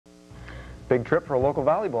Big trip for a local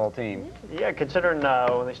volleyball team. Yeah, considering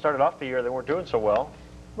when they started off the year, they weren't doing so well.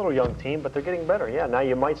 Little young team, but they're getting better. Yeah, now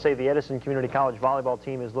you might say the Edison Community College volleyball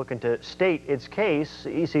team is looking to state its case.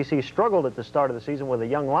 ECC struggled at the start of the season with a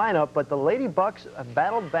young lineup, but the Lady Bucks have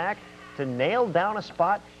battled back to nail down a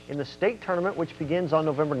spot in the state tournament, which begins on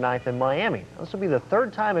November 9th in Miami. This will be the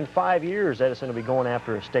third time in 5 years Edison will be going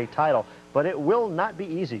after a state title, but it will not be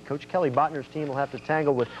easy. Coach Kelly Botner's team will have to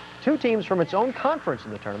tangle with two teams from its own conference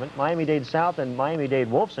in the tournament, Miami-Dade South and Miami-Dade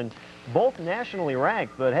Wolfson, both nationally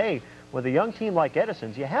ranked, but hey, with a young team like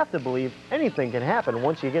Edison's, you have to believe anything can happen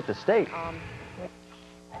once you get to state.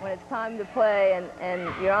 When it's time to play and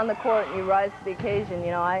you're on the court and you rise to the occasion,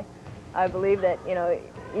 you know, I believe that, you know,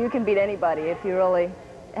 you can beat anybody if you really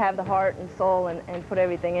have the heart and soul and put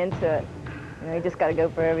everything into it. You know, you just got to go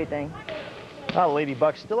for everything. Well, the Lady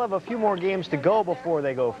Bucks still have a few more games to go before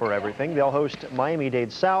they go for everything. They'll host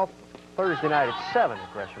Miami-Dade South Thursday night at 7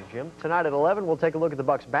 at Gresham Gym. Tonight at 11, we'll take a look at the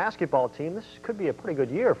Bucks basketball team. This could be a pretty good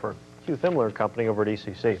year for Hugh Thimler and company over at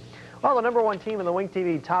ECC. Well, the #1 team in the Wing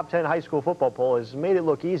TV Top 10 high school football poll has made it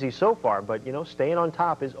look easy so far, but, you know, staying on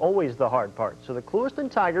top is always the hard part. So the Clewiston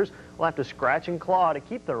Tigers will have to scratch and claw to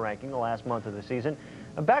keep their ranking the last month of the season.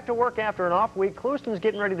 And back to work after an off week, Clewiston's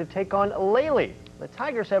getting ready to take on Lely. The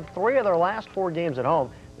Tigers have 3 of their last 4 games at home.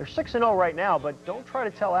 They're 6-0 right now, but don't try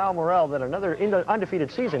to tell Al Morrell that another undefeated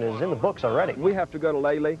season is in the books already. We have to go to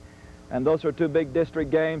Lely, and those are 2 big district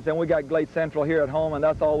games. Then we got Glade Central here at home, and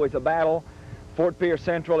that's always a battle. Fort Pierce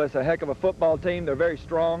Central is a heck of a football team. They're very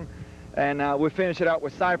strong. And we finish it out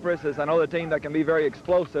with Cypress as another team that can be very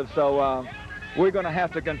explosive. So we're going to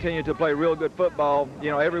have to continue to play real good football, you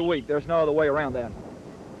know, every week. There's no other way around that.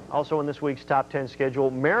 Also in this week's Top 10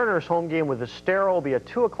 schedule, Mariners home game with Estero will be a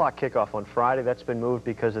 2 o'clock kickoff on Friday. That's been moved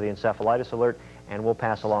because of the encephalitis alert, and we'll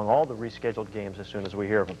pass along all the rescheduled games as soon as we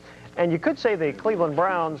hear of them. And you could say the Cleveland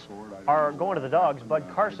Browns are going to the dogs. Bud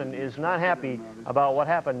Carson is not happy about what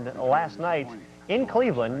happened last night in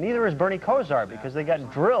Cleveland. Neither is Bernie Kosar, because they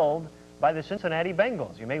got drilled by the Cincinnati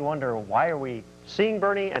Bengals. You may wonder, why are we seeing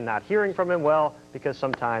Bernie and not hearing from him? Well, because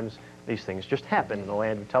sometimes these things just happen in the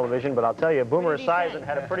land of television. But I'll tell you, Boomer Esiason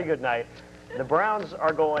had a pretty good night. The Browns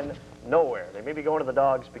are going nowhere. They may be going to the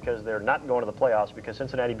dogs because they're not going to the playoffs, because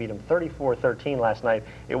Cincinnati beat them 34-13 last night.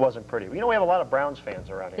 It wasn't pretty. You know, we have a lot of Browns fans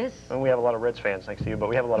around here. Yes. And we have a lot of Reds fans next to you, but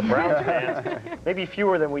we have a lot of Browns fans. Maybe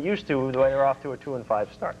fewer than we used to, the way they're off to a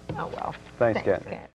 2-5 start. Oh, well. Thanks, Ken.